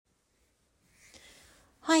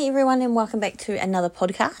Hi everyone and welcome back to another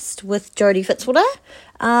podcast with Jodie Fitzwater.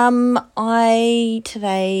 I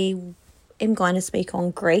today am going to speak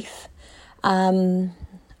on grief. I've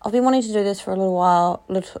been wanting to do this for a little while,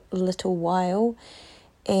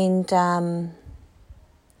 and I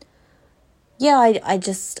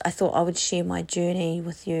thought I would share my journey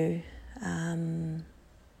with you, and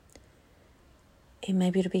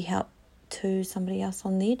maybe it'll be help to somebody else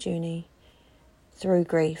on their journey through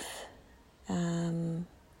grief.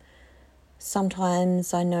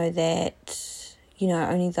 Sometimes I know that,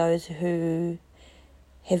 only those who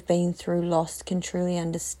have been through loss can truly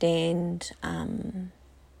understand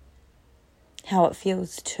how it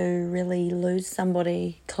feels to really lose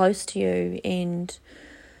somebody close to you. And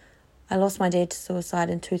I lost my dad to suicide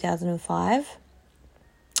in 2005.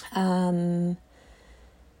 And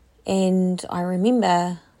I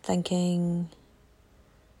remember thinking,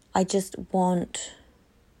 I just want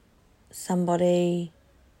somebody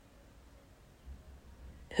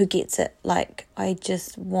who gets it. Like, I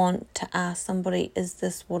just want to ask somebody, is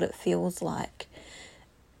this what it feels like?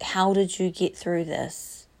 How did you get through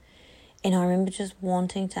this? And I remember just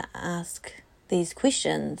wanting to ask these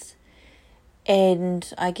questions. And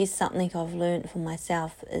I guess something I've learned for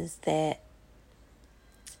myself is that,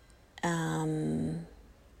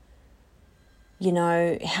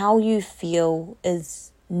 how you feel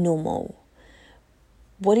is normal.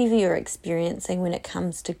 Whatever you're experiencing when it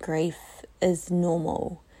comes to grief is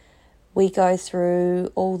normal. We go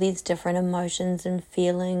through all these different emotions and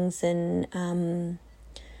feelings, and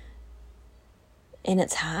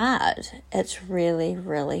it's hard. It's really,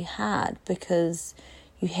 really hard because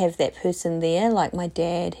you have that person there. Like my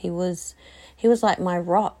dad, he was like my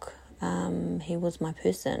rock. He was my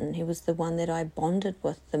person. He was the one that I bonded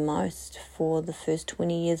with the most for the first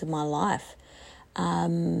 20 years of my life.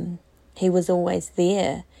 He was always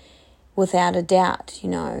there, without a doubt,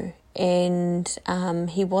 and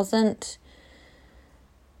he wasn't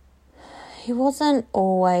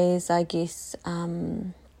always, I guess,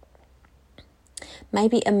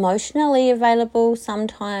 maybe emotionally available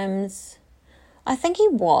sometimes. I think he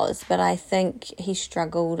was, but I think he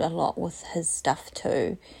struggled a lot with his stuff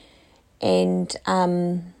too. And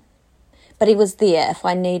but he was there. If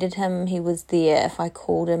I needed him, he was there. If I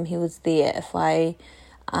called him, he was there. If I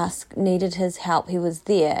needed his help, he was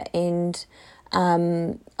there. And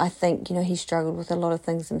I think, he struggled with a lot of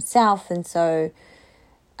things himself, and so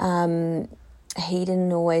he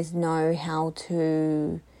didn't always know how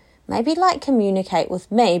to maybe communicate with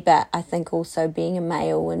me. But I think also being a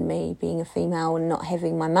male and me being a female and not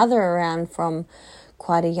having my mother around from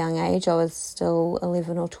quite a young age, I was still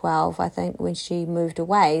 11 or 12, I think, when she moved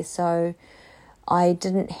away. So I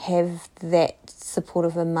didn't have that support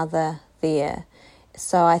of a mother there.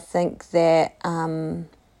 So I think that,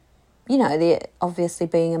 obviously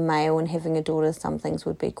being a male and having a daughter, some things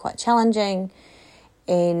would be quite challenging.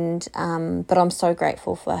 And but I'm so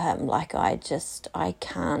grateful for him. I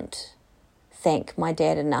can't thank my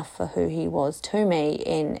dad enough for who he was to me.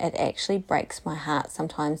 And it actually breaks my heart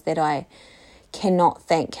sometimes that I cannot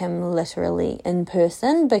thank him literally in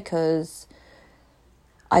person, because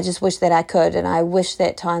I just wish that I could, and I wish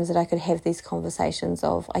that times that I could have these conversations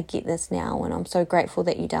of, I get this now, and I'm so grateful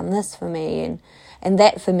that you done this for me and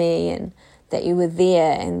that for me, and that you were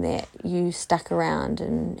there, and that you stuck around,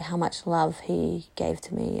 and how much love he gave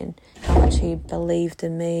to me, and how much he believed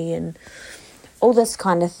in me, and all this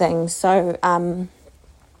kind of thing. So I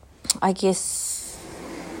guess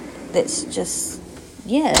that's just,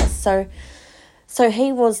 So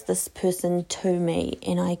he was this person to me,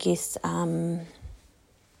 and I guess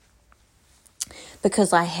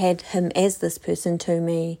because I had him as this person to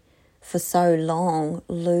me for so long,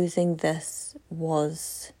 losing this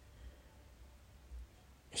was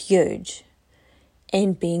huge.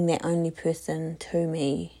 And being that only person to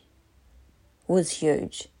me was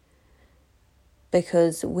huge.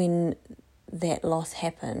 Because when that loss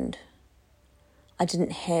happened, I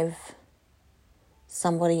didn't have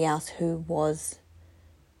somebody else who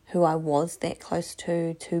I was that close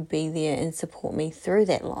to be there and support me through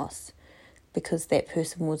that loss, because that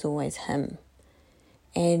person was always him.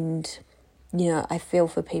 And, I feel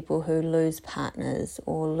for people who lose partners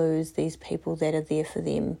or lose these people that are there for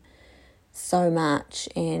them so much.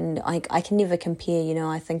 And I can never compare,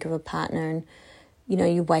 I think of a partner and,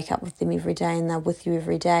 you wake up with them every day and they're with you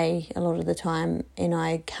every day a lot of the time. And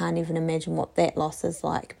I can't even imagine what that loss is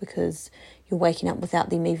like, because you're waking up without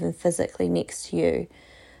them even physically next to you.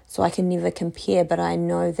 So I can never compare, but I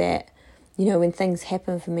know that, when things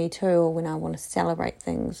happen for me too, or when I want to celebrate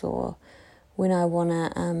things, or when I want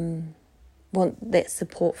that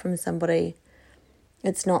support from somebody,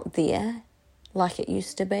 it's not there. like it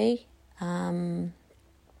used to be. And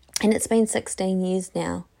it's been 16 years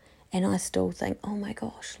now, and I still think, oh my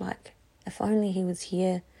gosh, like, if only he was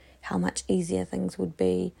here, how much easier things would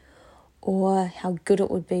be, or how good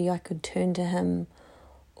it would be I could turn to him,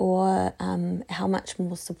 or how much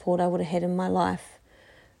more support I would have had in my life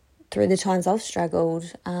through the times I've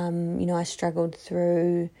struggled. I struggled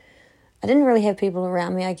through, I didn't really have people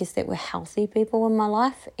around me, I guess, that were healthy people in my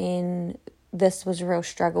life, and this was a real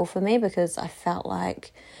struggle for me because I felt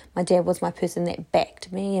like my dad was my person that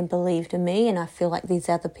backed me and believed in me, and I feel like these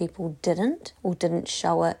other people didn't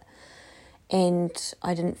show it, and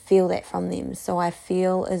I didn't feel that from them. So I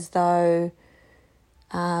feel as though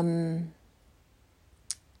I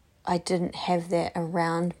didn't have that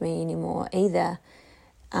around me anymore either,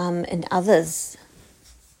 and others,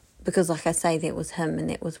 because like I say, that was him and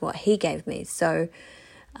that was what he gave me. So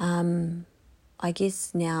I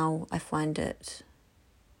guess now I find it,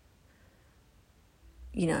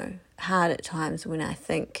 hard at times when I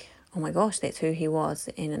think, oh my gosh, that's who he was,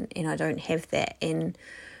 and I don't have that. And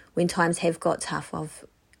when times have got tough,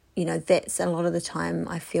 that's a lot of the time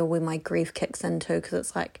I feel where my grief kicks in too, because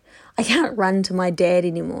it's like I can't run to my dad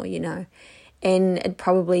anymore, and it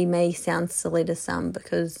probably may sound silly to some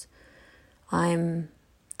because I'm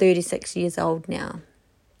 36 years old now,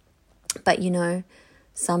 but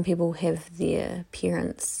some people have their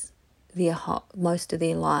parents most of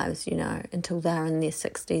their lives, until they're in their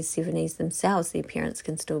 60s, 70s themselves, their parents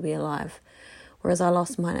can still be alive. Whereas I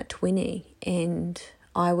lost mine at 20 and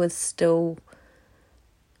I was still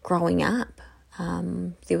growing up.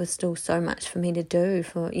 There was still so much for me to do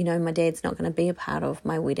my dad's not going to be a part of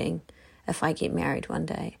my wedding if I get married one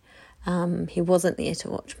day. He wasn't there to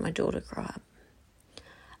watch my daughter grow up.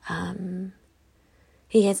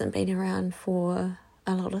 He hasn't been around for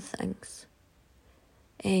a lot of things,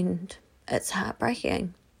 and it's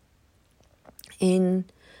heartbreaking.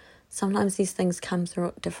 And sometimes these things come through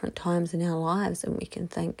at different times in our lives, and we can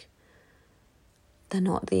think they're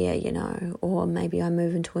not there, or maybe I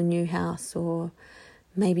move into a new house, or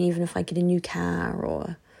maybe even if I get a new car,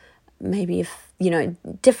 or maybe if,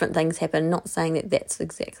 different things happen. Not saying that that's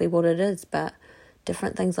exactly what it is, but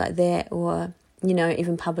different things like that, or,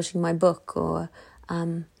 even publishing my book, or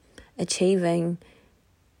achieving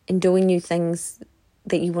and doing new things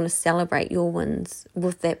that you want to celebrate your wins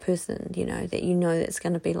with that person, that's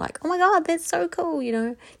going to be like, oh my God, that's so cool,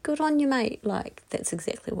 good on you, mate. Like, that's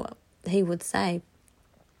exactly what he would say.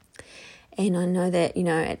 And I know that,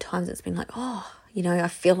 at times it's been like, I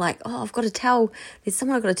feel like, I've got to tell, there's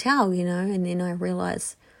someone I've got to tell, and then I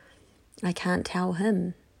realise I can't tell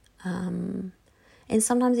him. And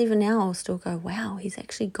sometimes even now I'll still go, wow, he's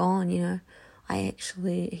actually gone,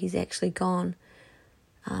 he's actually gone.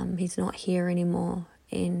 He's not here anymore.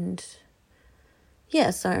 And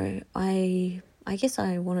yeah, so I guess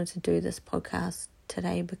I wanted to do this podcast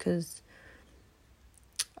today because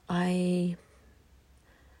I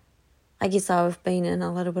guess I've been in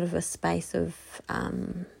a little bit of a space of,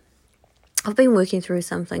 I've been working through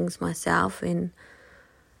some things myself, and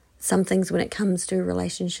some things when it comes to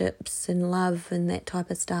relationships and love and that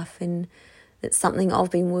type of stuff, and it's something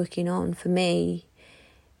I've been working on for me.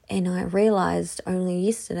 And I realised only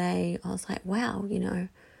yesterday, I was like, wow,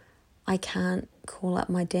 I can't call up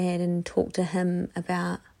my dad and talk to him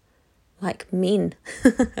about, like, men.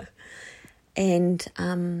 And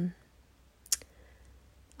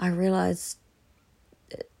I realised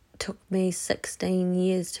it took me 16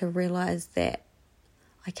 years to realise that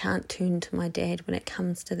I can't turn to my dad when it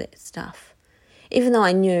comes to that stuff. Even though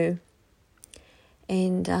I knew.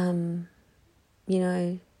 And,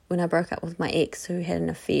 when I broke up with my ex who had an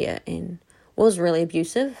affair and was really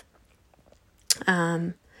abusive,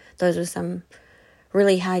 those were some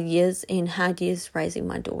really hard years raising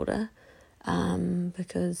my daughter,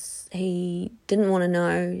 because he didn't want to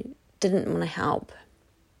know, didn't want to help,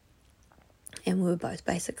 and we were both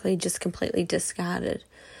basically just completely discarded.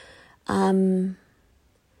 And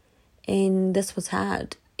this was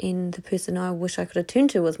hard. And the person I wish I could have turned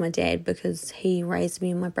to was my dad, because he raised me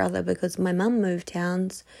and my brother, because my mum moved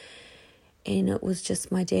towns and it was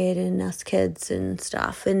just my dad and us kids and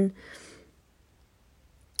stuff. And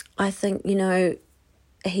I think,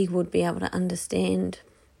 he would be able to understand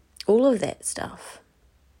all of that stuff.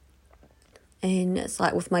 And it's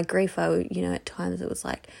like with my grief, at times it was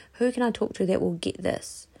like, who can I talk to that will get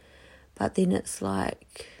this? But then it's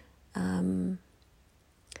like,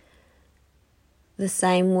 the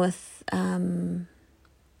same with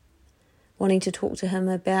wanting to talk to him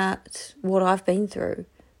about what I've been through,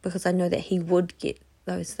 because I know that he would get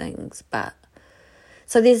those things. But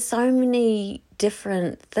so there's so many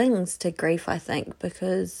different things to grief, I think,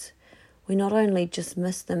 because we not only just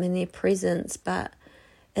miss them in their presence, but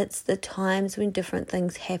it's the times when different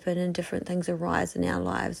things happen and different things arise in our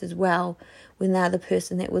lives as well, when they're the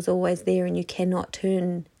person that was always there and you cannot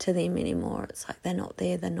turn to them anymore. It's like they're not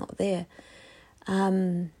there.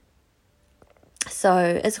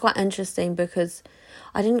 So it's quite interesting because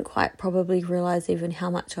I didn't quite probably realise even how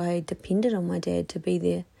much I depended on my dad to be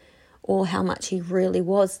there, or how much he really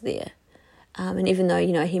was there. And even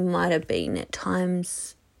though, he might have been at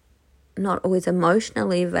times not always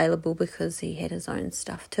emotionally available because he had his own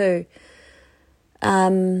stuff too, he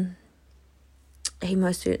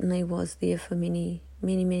most certainly was there for many,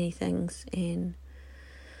 many, many things. And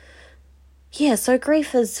yeah, so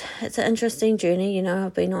grief it's an interesting journey.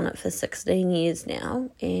 I've been on it for 16 years now,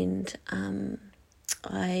 and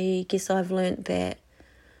I guess I've learnt that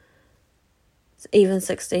even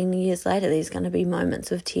 16 years later, there's going to be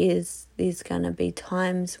moments of tears. There's going to be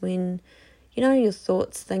times when, your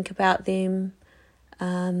thoughts think about them,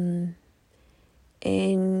 and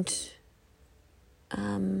there's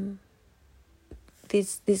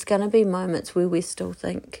going to be moments where we still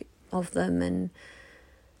think of them, and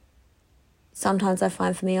sometimes I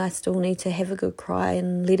find for me I still need to have a good cry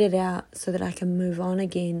and let it out so that I can move on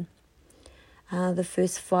again. The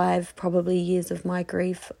first 5 probably years of my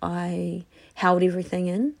grief, I held everything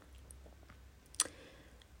in.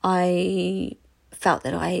 I felt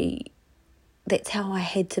that that's how I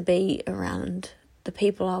had to be around the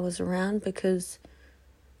people I was around, because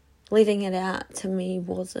letting it out to me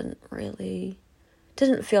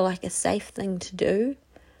didn't feel like a safe thing to do.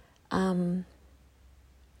 In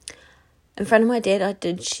front of my dad, I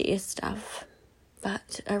did share stuff,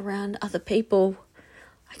 but around other people,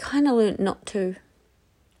 I kind of learnt not to.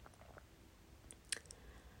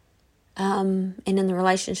 And in the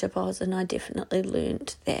relationship I was in, I definitely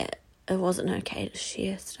learnt that it wasn't okay to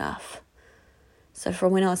share stuff. So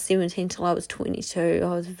from when I was 17 till I was 22,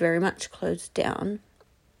 I was very much closed down,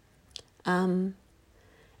 and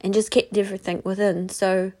just kept everything within.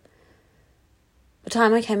 So by the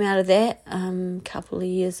time I came out of that, a couple of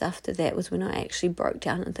years after that was when I actually broke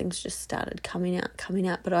down and things just started coming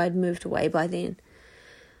out, but I had moved away by then.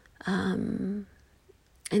 And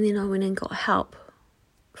then I went and got help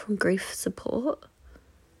from grief support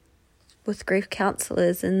with grief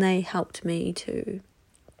counsellors, and they helped me to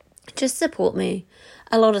just support me.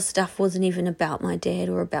 A lot of stuff wasn't even about my dad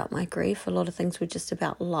or about my grief. A lot of things were just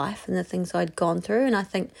about life and the things I'd gone through. And I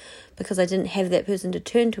think because I didn't have that person to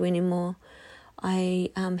turn to anymore,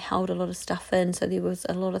 I held a lot of stuff in. So there was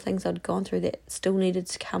a lot of things I'd gone through that still needed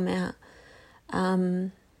to come out.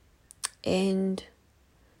 And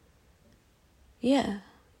yeah,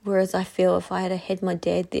 whereas I feel if I had my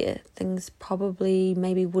dad there, things probably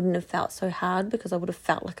maybe wouldn't have felt so hard, because I would have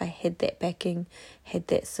felt like I had that backing, had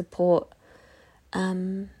that support.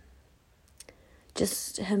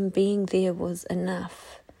 Just him being there was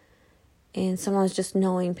enough. And sometimes just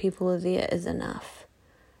knowing people are there is enough.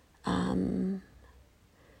 And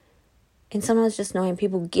sometimes just knowing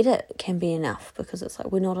people get it can be enough, because it's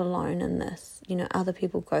like we're not alone in this. Other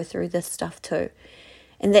people go through this stuff too.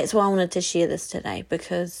 And that's why I wanted to share this today,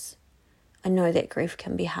 because I know that grief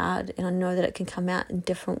can be hard, and I know that it can come out in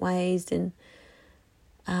different ways, and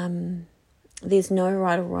there's no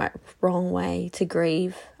right or wrong way to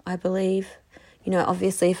grieve, I believe.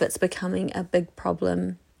 Obviously if it's becoming a big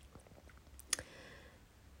problem,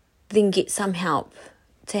 then get some help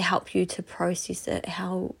to help you to process it,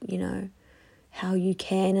 how you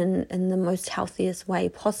can in the most healthiest way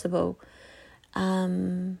possible.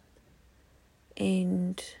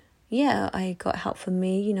 And yeah, I got help for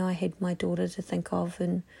me. I had my daughter to think of,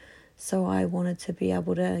 and so I wanted to be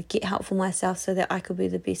able to get help for myself so that I could be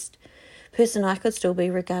the best person I could still be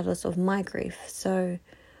regardless of my grief. So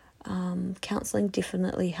counselling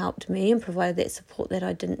definitely helped me and provided that support that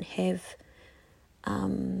I didn't have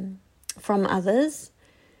from others,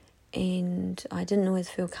 and I didn't always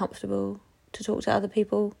feel comfortable to talk to other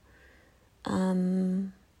people.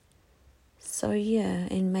 So yeah,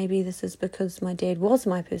 and maybe this is because my dad was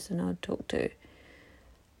my person I'd talk to.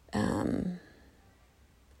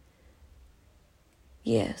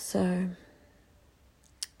 Yeah, so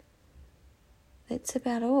that's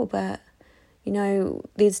about all. But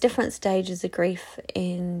there's different stages of grief,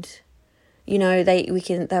 and you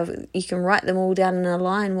can write them all down in a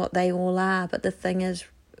line what they all are. But the thing is,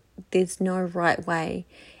 there's no right way,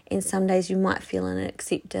 and some days you might feel an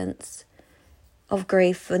acceptance of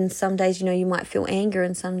grief, and some days you might feel anger,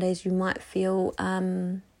 and some days you might feel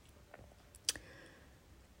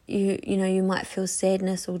you might feel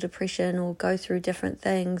sadness or depression or go through different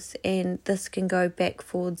things, and this can go back,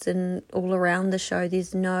 forwards, and all around the show.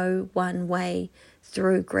 There's no one way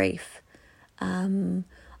through grief.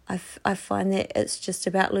 I find that it's just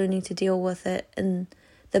about learning to deal with it in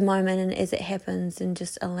the moment and as it happens, and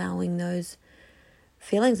just allowing those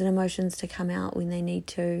feelings and emotions to come out when they need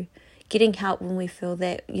to. Getting help when we feel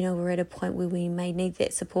that, we're at a point where we may need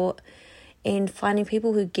that support, and finding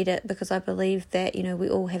people who get it, because I believe that, we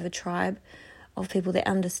all have a tribe of people that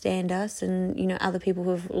understand us, and, other people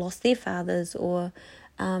who have lost their fathers or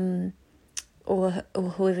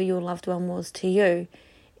whoever your loved one was to you.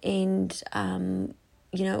 And,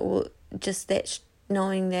 or just that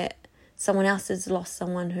knowing that someone else has lost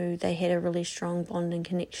someone who they had a really strong bond and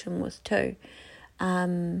connection with too.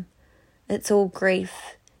 It's all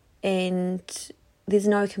grief, and there's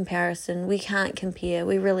no comparison. We can't compare.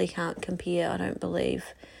 We really can't compare, I don't believe.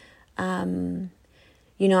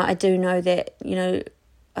 I do know that,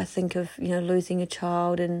 I think of, losing a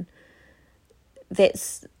child, and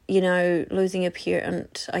that's, losing a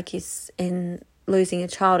parent, I guess, and losing a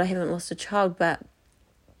child. I haven't lost a child, but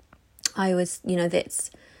I was,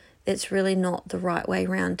 that's really not the right way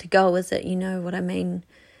round to go, is it? You know what I mean?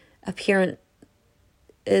 A parent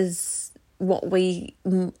is what we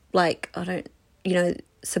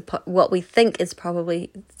what we think is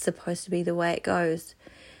probably supposed to be the way it goes.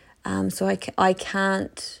 So I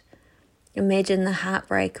can't imagine the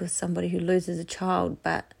heartbreak of somebody who loses a child,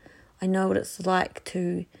 but I know what it's like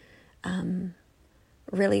to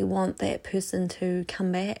really want that person to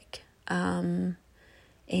come back. And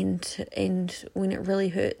when it really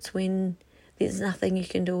hurts, when there's nothing you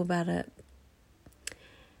can do about it.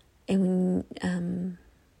 And when,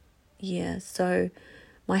 so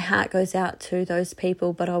my heart goes out to those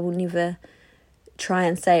people, but I will never try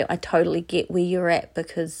and say I totally get where you're at,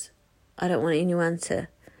 because I don't want anyone to,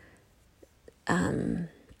 I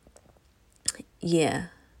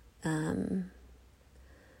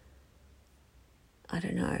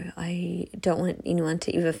don't know, I don't want anyone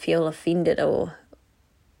to ever feel offended or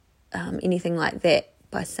anything like that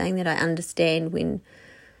by saying that I understand when,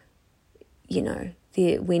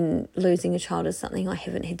 when losing a child is something I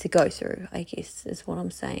haven't had to go through, I guess, is what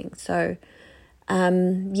I'm saying. So,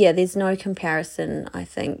 there's no comparison. I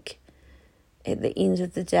think at the end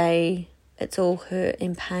of the day, it's all hurt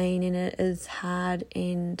and pain, and it is hard.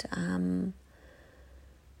 And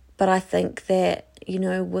but I think that,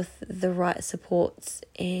 with the right supports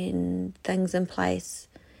and things in place,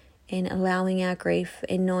 and allowing our grief,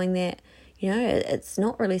 and knowing that, it's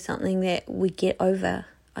not really something that we get over.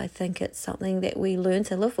 I think it's something that we learn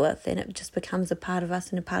to live with, and it just becomes a part of us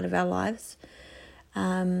and a part of our lives.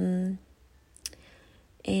 And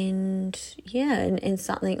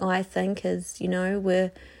something I think is,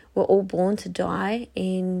 we're all born to die,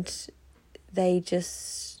 and they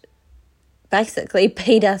just basically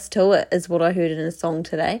beat us to it, is what I heard in a song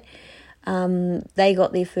today. They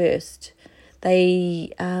got there first.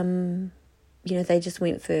 They, they just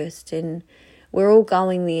went first, and we're all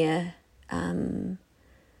going there.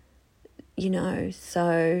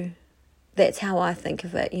 So that's how I think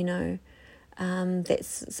of it,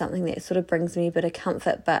 that's something that sort of brings me a bit of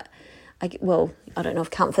comfort, but I don't know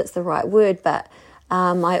if comfort's the right word, but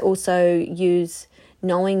I also use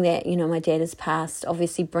knowing that, my dad has passed,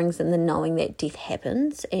 obviously brings in the knowing that death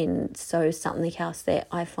happens. And so something else that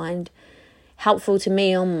I find helpful to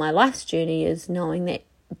me on my life's journey is knowing that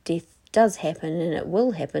death does happen, and it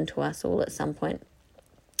will happen to us all at some point.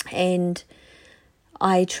 And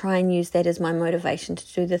I try and use that as my motivation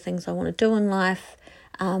to do the things I want to do in life.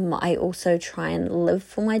 I also try and live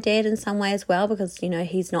for my dad in some way as well, because,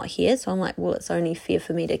 he's not here. So I'm like, well, it's only fair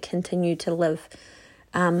for me to continue to live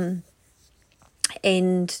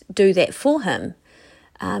and do that for him.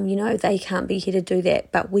 They can't be here to do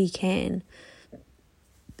that, but we can.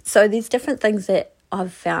 So there's different things that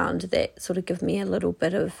I've found that sort of give me a little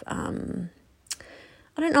bit of, I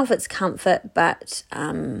don't know if it's comfort, but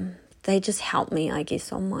they just help me, I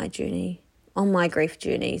guess, on my journey, on my grief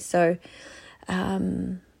journey. So,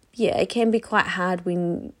 it can be quite hard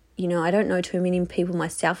when, I don't know too many people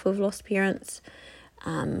myself who have lost parents.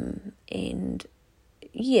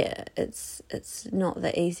 It's not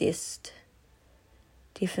the easiest,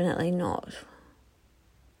 definitely not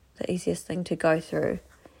the easiest thing to go through.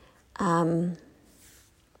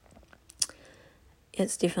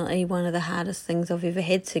 It's definitely one of the hardest things I've ever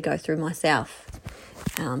had to go through myself.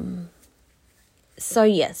 So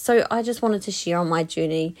I just wanted to share on my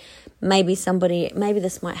journey. Maybe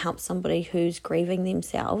this might help somebody who's grieving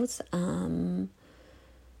themselves.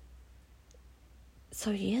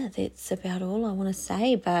 That's about all I want to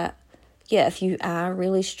say. But if you are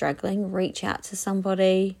really struggling, reach out to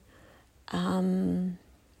somebody.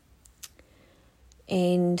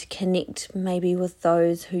 and connect maybe with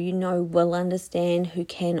those who you know will understand, who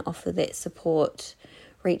can offer that support.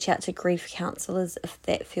 Reach out to grief counsellors if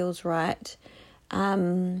that feels right,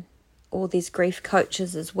 or there's grief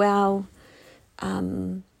coaches as well.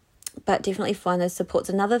 But definitely find those supports.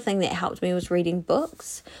 Another thing that helped me was reading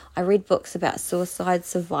books. I read books about suicide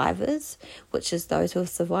survivors, which is those who have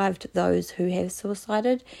survived those who have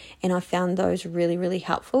suicided. And I found those really, really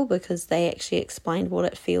helpful because they actually explained what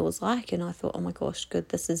it feels like. And I thought, oh my gosh, good,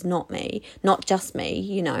 this is not me, not just me,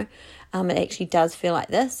 you know. It actually does feel like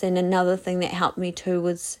this. And another thing that helped me too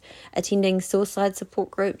was attending suicide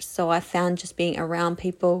support groups. So I found just being around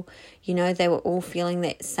people, you know, they were all feeling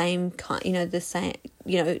that same kind, you know, the same,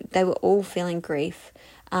 you know, they were all feeling grief.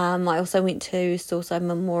 I also went to suicide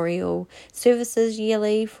memorial services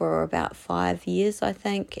yearly for about 5 years, I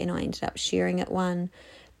think, and I ended up sharing at one.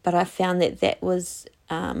 But I found that was,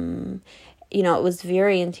 you know, it was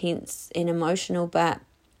very intense and emotional, but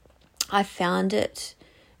I found it,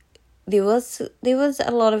 there was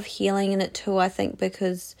a lot of healing in it too, I think,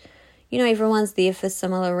 because, you know, everyone's there for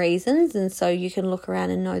similar reasons, and so you can look around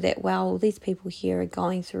and know that, wow, these people here are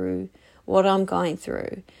going through what I'm going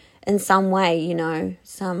through in some way, you know,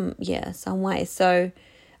 some way. So,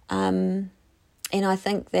 and I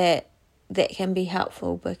think that can be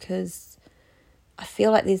helpful because I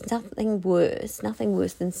feel like there's nothing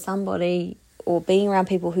worse than somebody or being around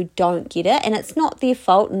people who don't get it, and it's not their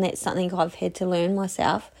fault, and that's something I've had to learn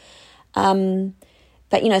myself.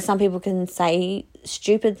 But, you know, some people can say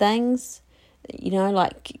stupid things, you know,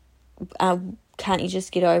 like, can't you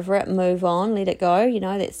just get over it, move on, let it go? You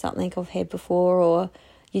know, that's something I've had before, or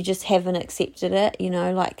you just haven't accepted it, you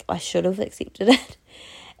know, like I should have accepted it.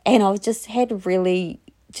 And I've just had really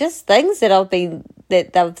just things that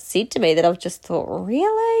they've said to me that I've just thought,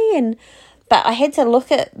 really? But I had to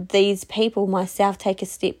look at these people myself, take a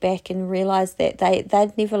step back and realise that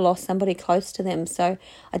they'd never lost somebody close to them. So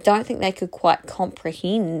I don't think they could quite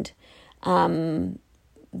comprehend the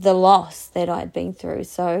loss that I'd been through.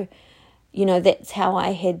 So, you know, that's how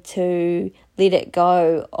I had to let it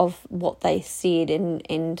go of what they said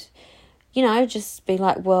and you know, just be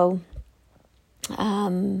like, well,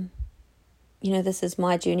 you know, this is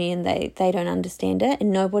my journey and they don't understand it,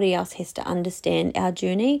 and nobody else has to understand our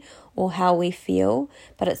journey or how we feel,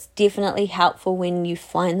 but it's definitely helpful when you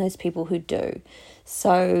find those people who do.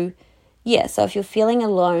 So, yeah, so if you're feeling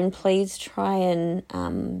alone, please try and,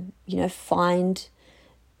 you know, find,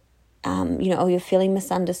 you know, or you're feeling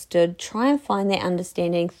misunderstood, try and find that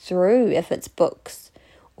understanding through, if it's books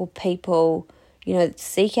or people, you know,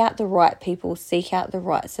 seek out the right people, seek out the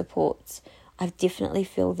right supports. I definitely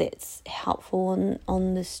feel that's helpful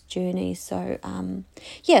on this journey. So,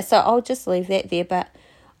 so I'll just leave that there. But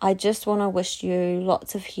I just want to wish you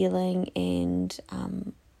lots of healing and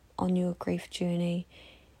on your grief journey.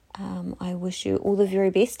 I wish you all the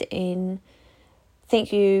very best, and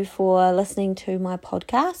thank you for listening to my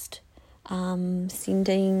podcast.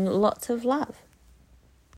 Sending lots of love.